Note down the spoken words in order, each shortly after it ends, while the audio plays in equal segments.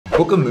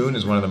Book of Moon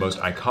is one of the most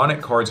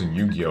iconic cards in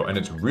Yu-Gi-Oh! And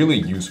it's really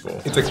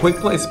useful. It's a quick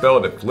play spell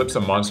that flips a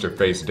monster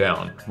face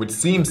down, which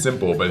seems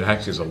simple but it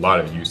actually has a lot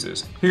of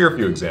uses. Here are a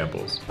few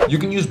examples. You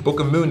can use Book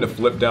of Moon to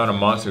flip down a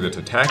monster that's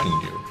attacking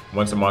you.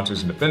 Once a monster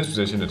is in defense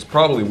position, it's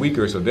probably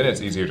weaker, so then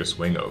it's easier to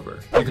swing over.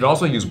 You can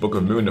also use Book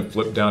of Moon to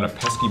flip down a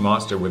pesky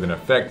monster with an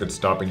effect that's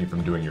stopping you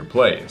from doing your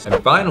plays.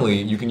 And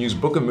finally, you can use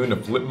Book of Moon to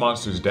flip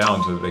monsters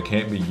down so that they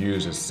can't be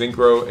used as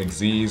synchro,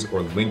 Xyz,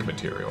 or link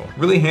material.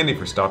 Really handy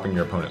for stopping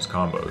your opponent's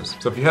combos.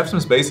 So if you have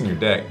some space in your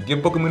deck,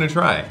 give Book of Moon a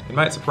try. It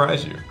might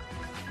surprise you.